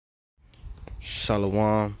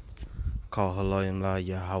Shalom, call Halayim La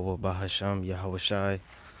Yahweh Bahasham Yahweh Shai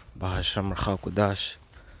Bahasham Rachakwadash.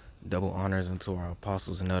 Double honors unto our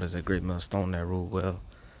apostles and others at Great Millstone that rule well.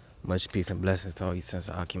 Much peace and blessings to all you sons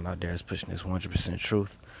of Akim out there that's pushing this 100%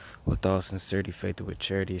 truth with all sincerity, faith, and with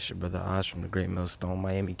charity. It's your brother Osh from the Great Millstone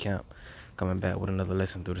Miami camp, coming back with another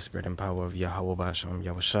lesson through the spirit and power of Yahweh Bahasham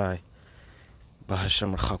Yahweh Shai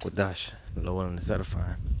Bahasham Rachakwadash. The Lord willing is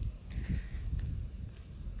edifying.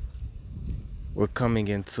 We're coming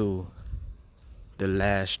into the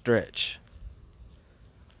last stretch.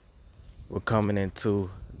 We're coming into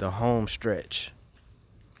the home stretch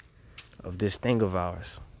of this thing of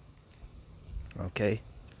ours. Okay?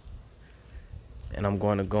 And I'm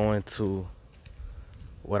going to go into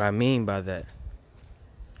what I mean by that.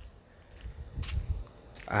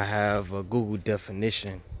 I have a Google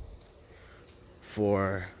definition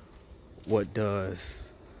for what does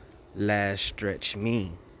last stretch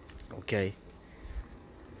mean. Okay?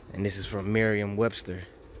 And this is from Merriam-Webster.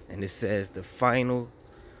 And it says the final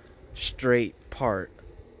straight part.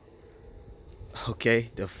 Okay?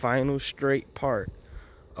 The final straight part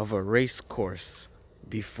of a race course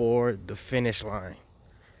before the finish line.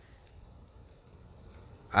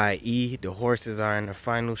 I.e., the horses are in the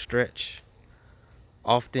final stretch.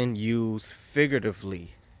 Often used figuratively.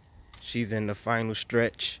 She's in the final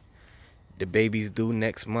stretch. The baby's due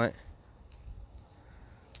next month.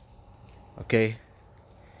 Okay?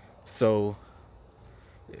 So,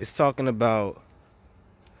 it's talking about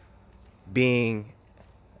being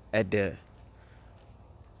at the,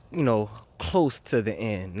 close to the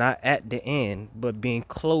end. Not at the end, but being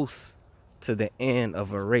close to the end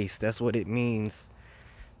of a race. That's what it means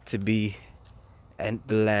to be at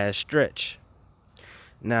the last stretch.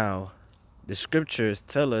 Now, the scriptures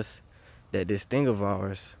tell us that this thing of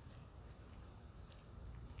ours,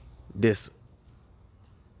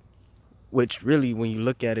 which really, when you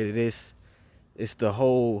look at it, it's this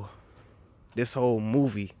whole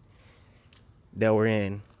movie that we're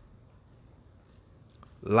in,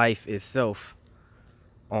 life itself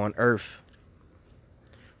on earth,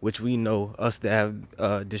 which we know, us that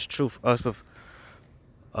have this truth, us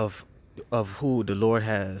of who the Lord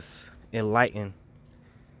has enlightened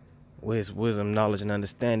with his wisdom, knowledge, and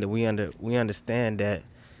understanding. We understand that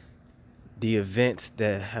the events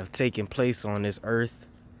that have taken place on this earth,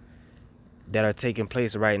 that are taking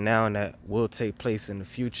place right now and that will take place in the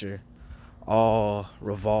future, all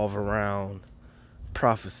revolve around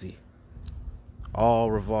prophecy.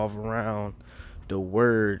 All revolve around the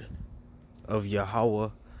word of Yahweh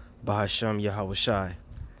Bahasham Yahweh Shai.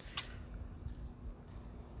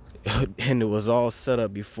 And it was all set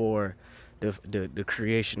up before the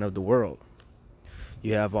creation of the world.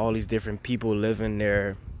 You have all these different people living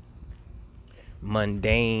their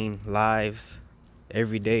mundane lives,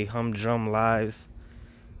 everyday humdrum lives.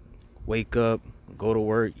 Wake up, go to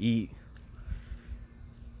work, eat.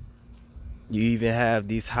 You even have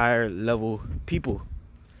these higher level people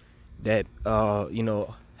that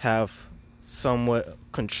have somewhat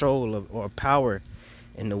control of, or power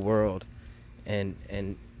in the world, and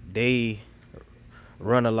they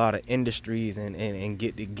run a lot of industries and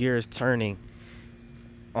get the gears turning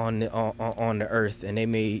on the earth, and they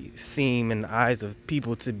may seem in the eyes of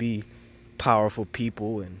people to be powerful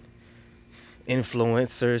people and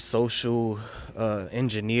influencers, social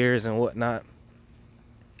engineers and whatnot.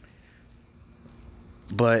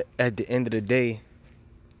 But at the end of the day,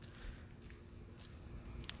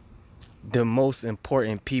 the most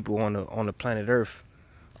important people on the planet Earth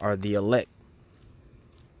are the elect.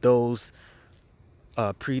 Those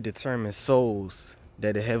predetermined souls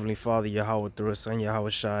that the Heavenly Father Yahweh through His Son Yahweh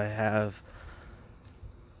Shai have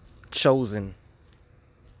chosen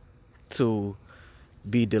to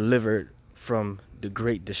be delivered from the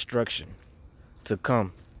great destruction to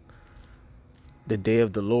come, the day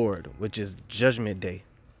of the Lord, which is Judgment Day.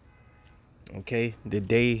 Okay, the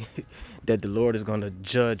day that the Lord is going to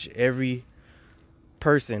judge every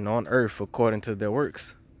person on earth according to their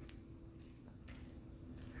works.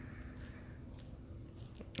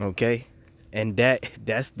 Okay, and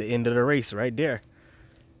that's the end of the race right there.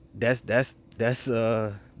 That's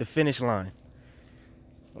the finish line.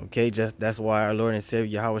 Okay, that's why our Lord and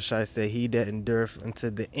Savior Yahweh Shai said, "He that endureth unto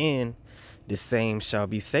the end, the same shall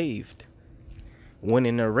be saved."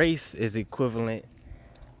 Winning a race is equivalent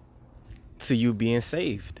to you being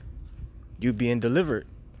saved, you being delivered.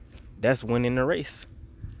 That's winning the race,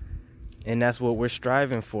 and that's what we're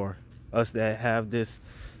striving for. Us that have this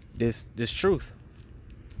truth,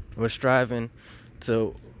 we're striving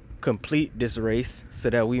to complete this race so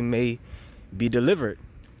that we may be delivered.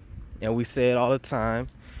 And we say it all the time.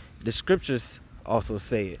 The scriptures also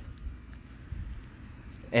say it.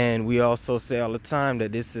 And we also say all the time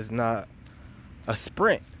that this is not a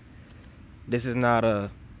sprint. This is not a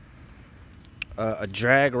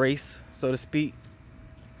drag race, so to speak.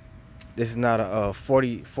 This is not a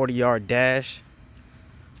 40-yard dash.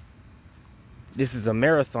 This is a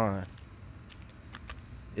marathon.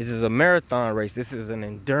 This is a marathon race. This is an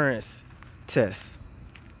endurance test.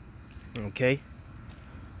 Okay?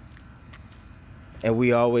 And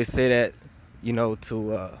we always say that, you know,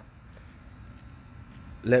 to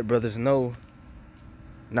let brothers know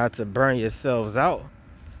not to burn yourselves out,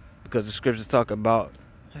 because the scriptures talk about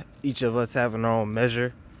each of us having our own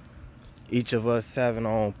measure, each of us having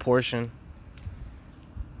our own portion,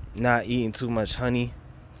 not eating too much honey,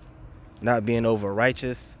 not being over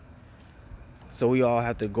righteous. So we all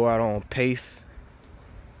have to go out on pace.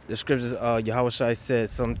 The scriptures, Yahushua said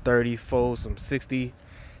some 30-fold, some 60,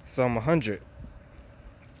 some 100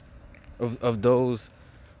 of those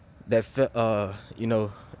that you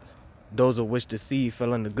know, those of which the seed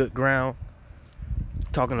fell on the good ground.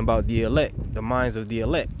 Talking about the elect, the minds of the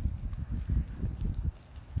elect.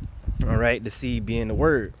 All right, the seed being the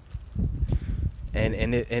word, and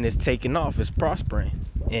it's taking off, it's prospering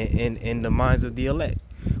in the minds of the elect,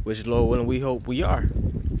 which Lord willing we hope we are.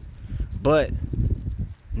 But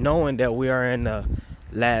knowing that we are in the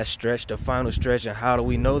last stretch, the final stretch, and how do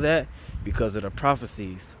we know that? Because of the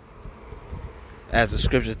prophecies, as the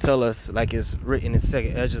scriptures tell us, like it's written in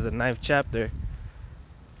 2nd Ezra, the 9th chapter.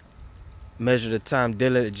 Measure the time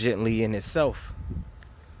diligently in itself.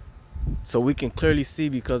 So we can clearly see,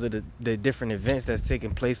 because of the different events that's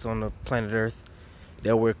taking place on the planet Earth,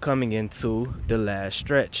 that we're coming into the last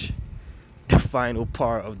stretch, the final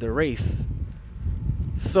part of the race.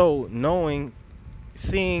 So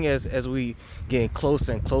seeing as we getting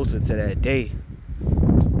closer and closer to that day,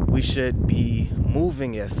 we should be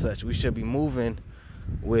moving as such. We should be moving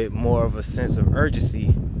with more of a sense of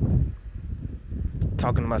urgency.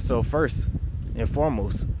 Talking to myself first and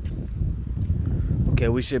foremost. Okay,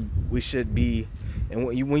 we should be, and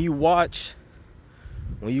when you watch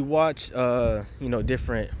you know,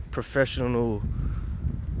 different professional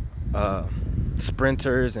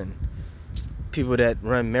sprinters and people that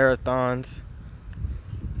run marathons,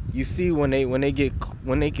 you see when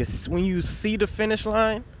you see the finish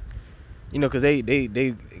line, you know, because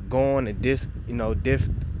they go on and this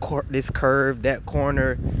curve, that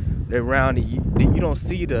corner, they round it. You don't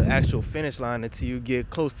see the actual finish line until you get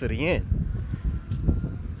close to the end,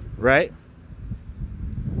 right?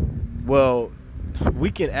 Well,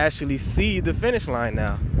 we can actually see the finish line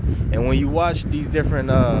now, and when you watch these different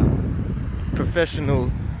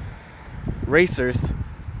professional racers,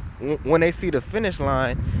 when they see the finish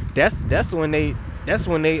line, that's when they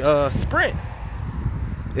sprint.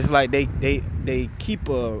 It's like they keep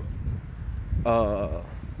a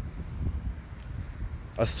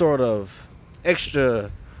sort of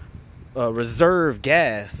extra reserve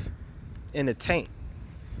gas in the tank,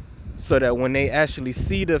 so that when they actually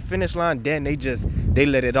see the finish line, then they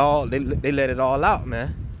let it all out,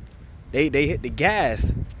 man. They hit the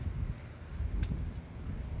gas,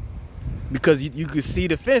 because you can see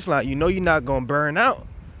the finish line. You know you're not gonna burn out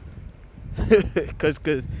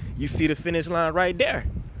because you see the finish line right there.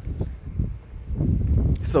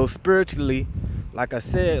 So spiritually, like I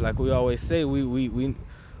said, like we always say,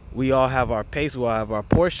 we all have our pace, we all have our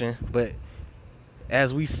portion. But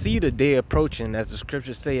as we see the day approaching, as the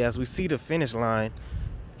scriptures say, as we see the finish line,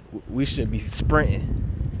 we should be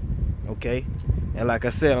sprinting. Okay? And like I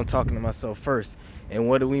said, I'm talking to myself first. And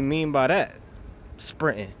what do we mean by that?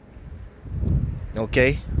 Sprinting.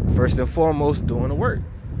 Okay? First and foremost, doing the work.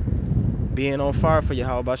 Being on fire for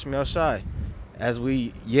Yahweh Basham El Shai, as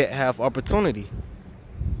we yet have opportunity.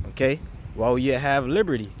 Okay? While we yet have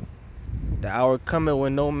liberty. The hour coming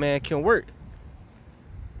when no man can work.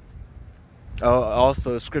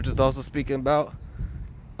 Also, scriptures also speaking about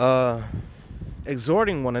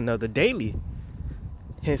exhorting one another daily.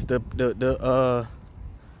 Hence the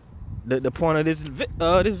point of this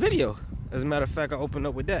video. As a matter of fact, I opened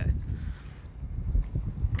up with that.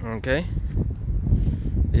 Okay.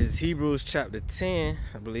 This is Hebrews chapter 10,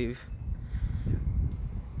 I believe.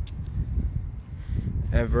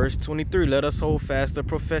 And verse 23, let us hold fast the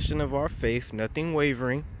profession of our faith, nothing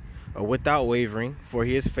wavering or without wavering, for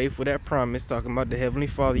he is faithful that promised. Talking about the Heavenly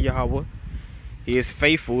Father Yahweh. He is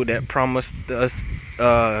faithful that promised us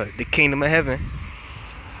the kingdom of heaven.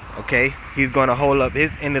 Okay, he's going to hold up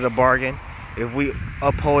his end of the bargain if we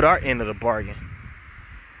uphold our end of the bargain.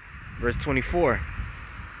 Verse 24.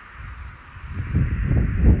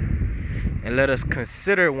 And let us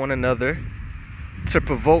consider one another to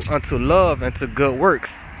provoke unto love and to good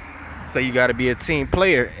works. So you got to be a team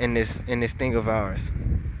player in this thing of ours.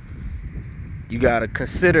 you gotta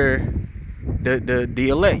consider the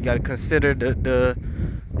elect. You gotta consider the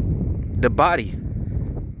body.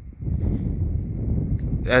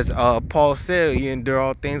 As Paul said, he endured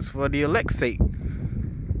all things for the elect's sake.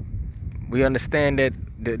 We understand that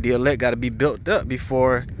the elect got to be built up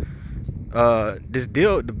before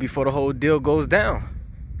before the whole deal goes down.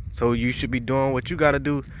 So you should be doing what you got to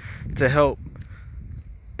do to help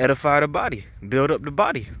edify the body, build up the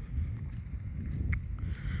body.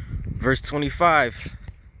 Verse 25,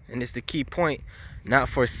 and it's the key point: not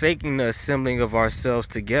forsaking the assembling of ourselves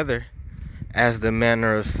together, as the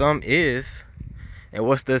manner of some is. And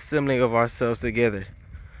what's the assembling of ourselves together?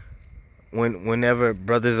 Whenever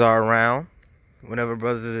brothers are around, whenever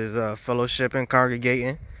brothers is fellowshipping,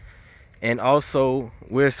 congregating, and also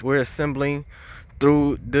we're assembling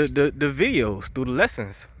through the videos, through the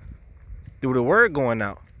lessons, through the word going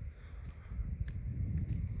out.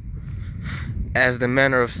 As the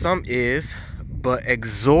manner of some is, but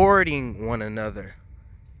exhorting one another.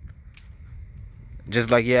 Just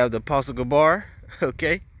like you have the Apostle Gabar,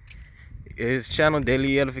 okay? His channel,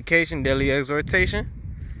 Daily Edification, Daily Exhortation,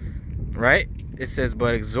 right? It says,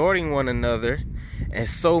 but exhorting one another, and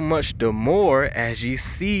so much the more as ye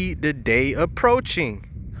see the day approaching.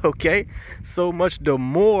 Okay, so much the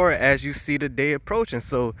more as you see the day approaching.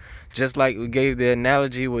 So just like we gave the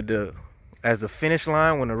analogy with as the finish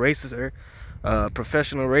line, when a racer,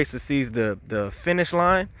 professional racer sees the finish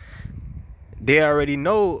line, they already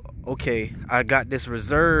know, okay, I got this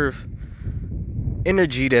reserve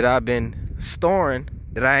energy that I've been storing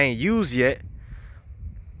that I ain't used yet,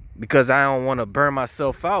 because I don't want to burn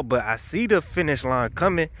myself out, but I see the finish line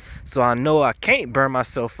coming, so I know I can't burn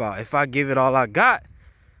myself out. If I give it all I got,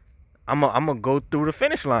 I'm gonna go through the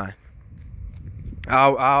finish line.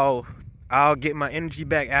 I'll get my energy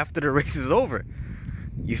back after the race is over.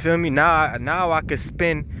 You feel me? Now I could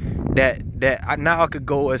spend now I could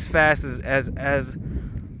go as fast as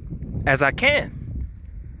I can.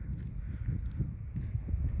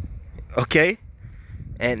 Okay,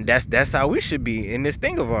 and that's how we should be in this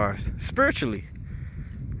thing of ours, spiritually.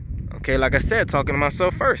 Okay, like I said, talking to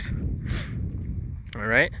myself first. All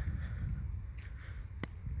right,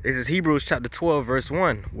 this is Hebrews chapter 12 verse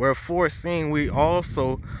 1. Wherefore, seeing we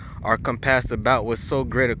also are compassed about with so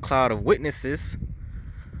great a cloud of witnesses.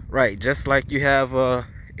 Right, just like you have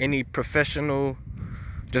any professional,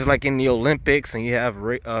 just like in the Olympics, and you have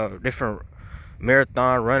different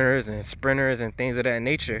marathon runners and sprinters and things of that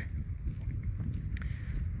nature.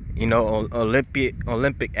 You know, Olympic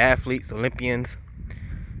athletes, Olympians,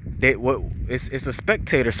 it's a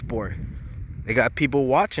spectator sport. They got people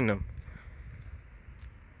watching them.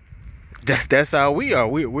 That's how we are.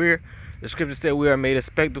 We're the scripture said we are made a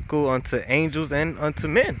spectacle unto angels and unto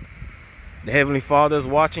men. The Heavenly Father is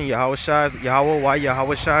watching, Yahweh Shai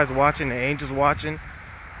is watching, the angels watching.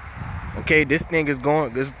 Okay, this thing is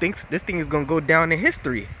gonna go down in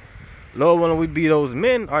history. Lord, when we be those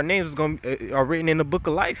men, our names are written in the book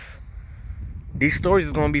of life. These stories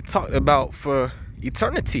is gonna be talked about for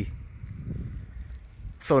eternity.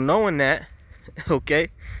 So knowing that, okay,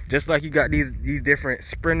 just like you got these different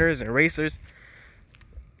sprinters and racers.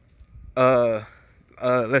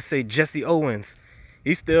 Let's say Jesse Owens,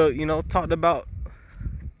 he's still, you know, talked about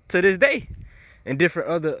to this day, and different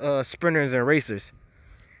other sprinters and racers.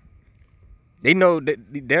 They know that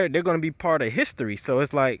they're gonna be part of history. So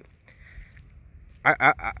it's like,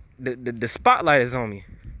 the spotlight is on me,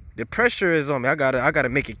 the pressure is on me. I gotta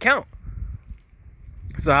make it count.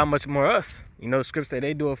 So how much more us? You know, the scripts say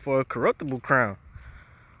they do it for a corruptible crown.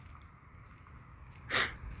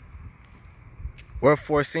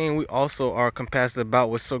 Wherefore, seeing we also are compassed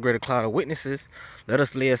about with so great a cloud of witnesses, let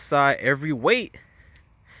us lay aside every weight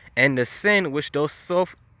and the sin which doth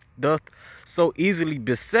so easily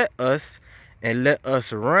beset us, and let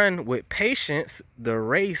us run with patience the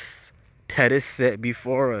race that is set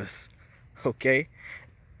before us. Okay,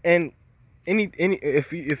 and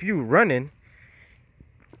if you running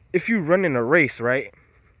a race, right?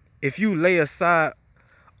 If you lay aside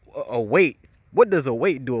a weight, what does a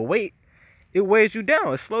weight do? A weight, it weighs you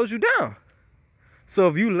down, it slows you down. So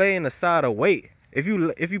if you laying aside a weight, if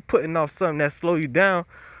you putting off something that slow you down,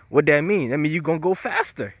 what that mean? I mean, you're gonna go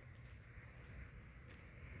faster.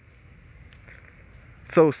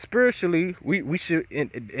 So spiritually, we should,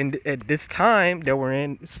 at this time that we're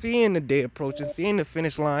in, seeing the day approaching, seeing the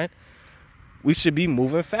finish line, we should be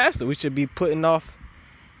moving faster. We should be putting off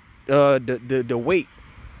the weight,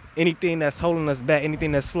 anything that's holding us back,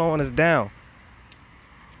 anything that's slowing us down,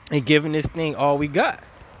 and giving this thing all we got.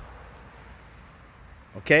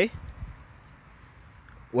 Okay,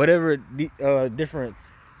 whatever the different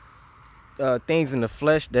things in the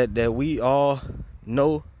flesh that we all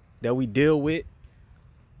know that we deal with.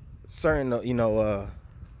 Certain,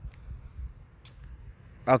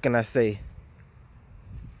 how can I say?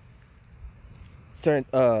 Certain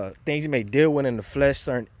things you may deal with in the flesh,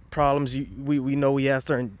 certain problems we know we have,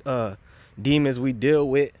 certain demons we deal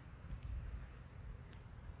with.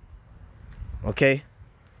 Okay,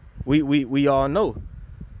 we all know.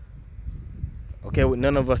 Okay,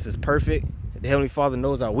 none of us is perfect. The Heavenly Father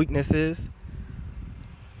knows our weaknesses,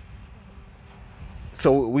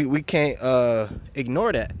 so we can't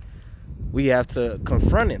ignore that. We have to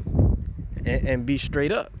confront him and be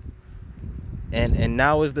straight up. And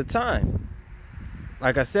now is the time.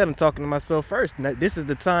 Like I said, I'm talking to myself first. This is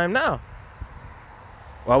the time now,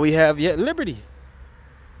 while we have yet liberty.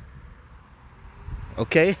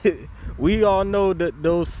 Okay, we all know that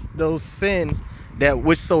those sin that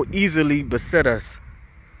which so easily beset us.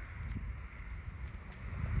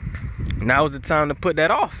 Now is the time to put that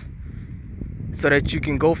off, so that you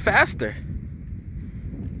can go faster.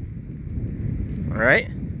 All right.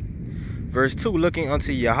 Verse 2, looking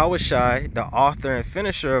unto Yahushua, the author and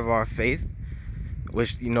finisher of our faith,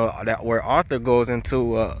 which, that where author goes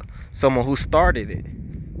into someone who started it,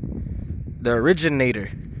 the originator.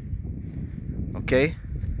 Okay,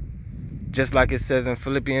 just like it says in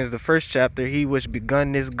Philippians, the 1st chapter, he which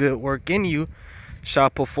begun this good work in you shall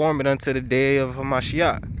perform it unto the day of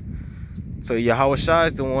Hamashiach. So Yahushua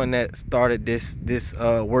is the one that started this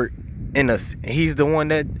work in us, and he's the one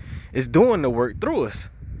that is doing the work through us.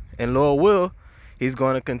 And Lord will, he's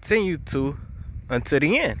going to continue to until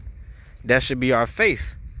the end. That should be our faith.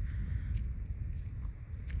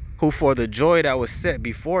 Who for the joy that was set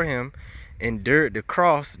before him endured the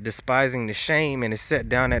cross, despising the shame, and is set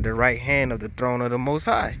down at the right hand of the throne of the Most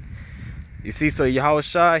High. You see, so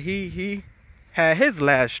Yahushua, he had his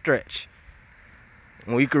last stretch.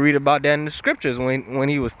 And we could read about that in the scriptures when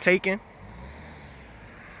he was taken.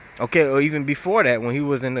 Okay, or even before that, when he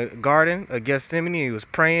was in the garden of Gethsemane, he was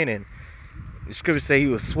praying, and the scriptures say he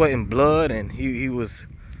was sweating blood, and he was,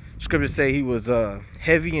 scriptures say he was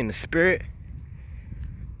heavy in the spirit.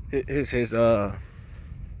 His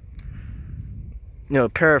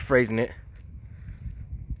paraphrasing it,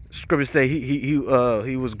 scriptures say he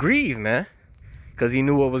was grieved, man, because he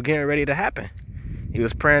knew what was getting ready to happen. He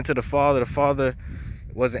was praying to the Father. The Father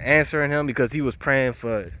wasn't answering him because he was praying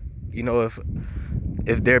for,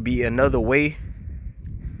 if there be another way.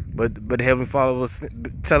 But the Heavenly Father was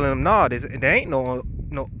telling him, no, there ain't no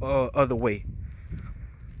other way.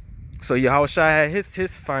 So Yahushua had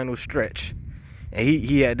his final stretch, and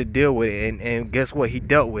he had to deal with it. And guess what? He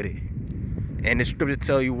dealt with it. And the scripture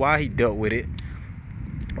tell you why he dealt with it,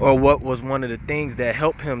 or what was one of the things that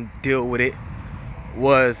helped him deal with it,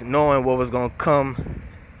 was knowing what was going to come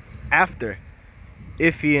after,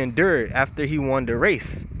 if he endured, after he won the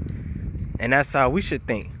race. And that's how we should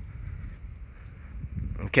think.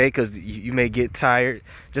 Okay, because you may get tired,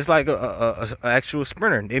 just like a actual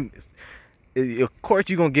sprinter. Of course,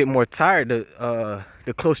 you're going to get more tired the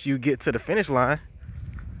closer you get to the finish line.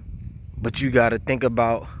 But you got to think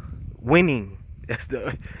about winning.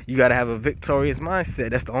 You got to have a victorious mindset.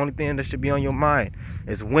 That's the only thing that should be on your mind,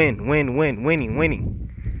 is winning.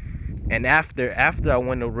 And after I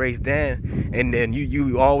won the race, then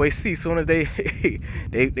you always see, as soon as they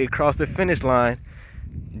they cross the finish line,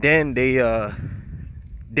 then they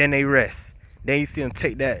rest. Then you see them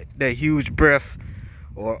take that huge breath,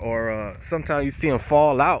 or sometimes you see them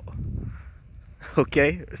fall out.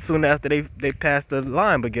 Okay, soon after they passed the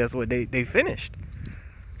line, but guess what? They finished.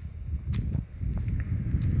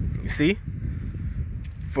 You see,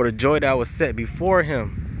 for the joy that was set before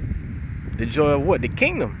him, the joy of what? The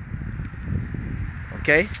kingdom.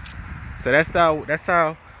 Okay, so that's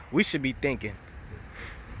how we should be thinking.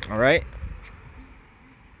 All right.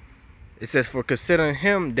 It says, for considering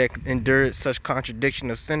him that endured such contradiction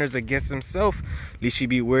of sinners against himself, lest ye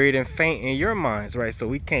be wearied and faint in your minds. Right, so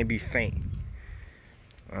we can't be faint.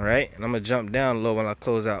 All right, and I'm gonna jump down a little when I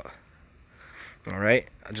close out. All right,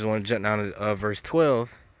 I just want to jump down to verse 12.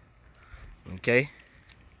 Okay,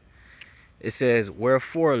 it says,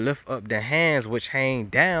 wherefore lift up the hands which hang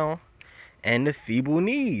down, and the feeble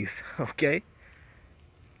knees. Okay,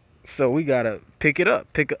 so we gotta pick up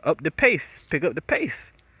the pace.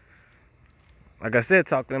 Like I said,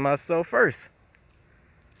 talking to myself first,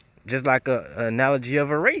 just like an analogy of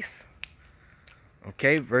a race.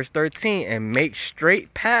 Okay, verse 13, and make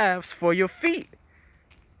straight paths for your feet.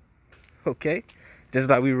 Okay, just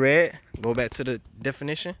like we read, go back to the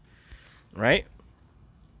definition, right?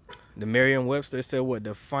 The Merriam-Webster said, what?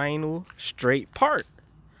 The final straight part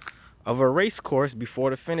of a race course before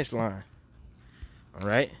the finish line. All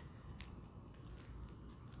right,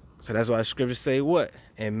 So that's why the scriptures say what?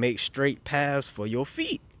 And make straight paths for your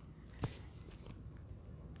feet.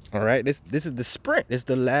 All right, this is the sprint. This is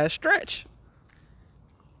the last stretch.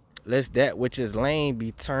 Lest that which is lame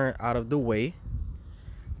be turned out of the way,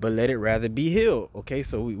 but let it rather be healed. Okay,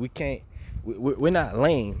 so we can't, we're not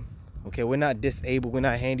lame. Okay, we're not disabled, we're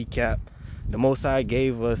not handicapped. The Most High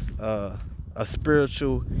gave us a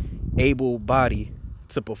spiritual able body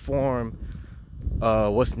to perform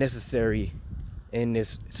what's necessary in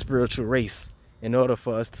this spiritual race in order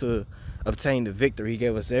for us to obtain the victory. He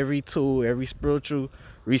gave us every tool, every spiritual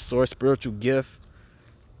resource, spiritual gift,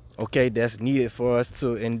 okay, that's needed for us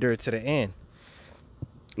to endure to the end.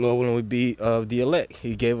 Lord willing, we be of the elect.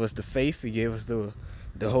 He gave us the faith, he gave us the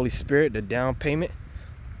Holy Spirit, the down payment,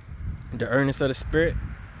 the earnest of the Spirit,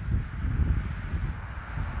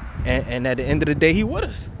 and at the end of the day, he with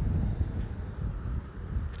us.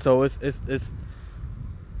 So it's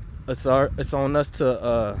on us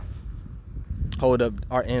to hold up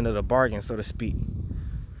our end of the bargain, so to speak.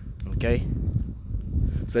 Okay,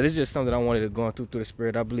 so this is just something I wanted to go through the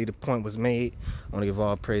Spirit. I believe the point was made. I want to give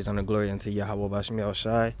all praise and the glory unto Yahweh Bashim Yahweh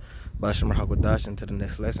Shai Bashim Hakodash. Until the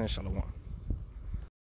next lesson, Shalom.